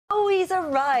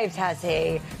arrived, has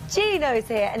he? Gino's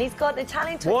here, and he's got an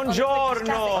Italian twist. Buongiorno.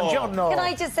 Buongiorno. Can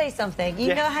I just say something?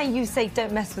 You know how you say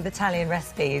don't mess with Italian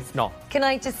recipes? No. Can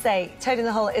I just say, toad in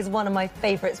the hole is one of my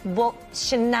favourites. What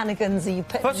shenanigans are you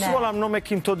putting First there? of all, I'm not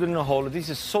making toad in a hole. This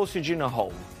is sausage in a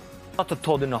hole, not a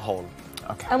toad in a hole.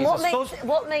 Okay. And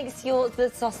what makes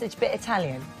the sausage bit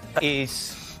Italian?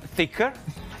 Is thicker,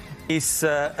 is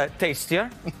tastier,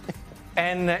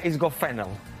 and it's got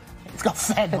fennel. It's got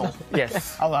fennel.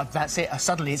 Yes. Oh, that's it.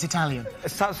 Suddenly it's Italian.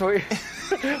 So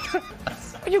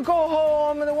you go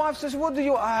home and the wife says, what do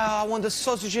you... I want the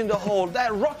sausage in the hole.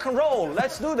 That rock and roll.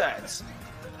 Let's do that.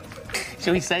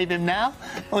 Should we save him now?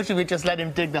 Or should we just let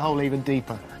him dig the hole even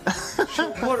deeper?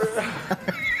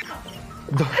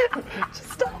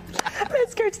 Stop.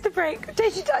 Let's go to the break.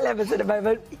 Tasty dilemmas in a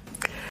moment.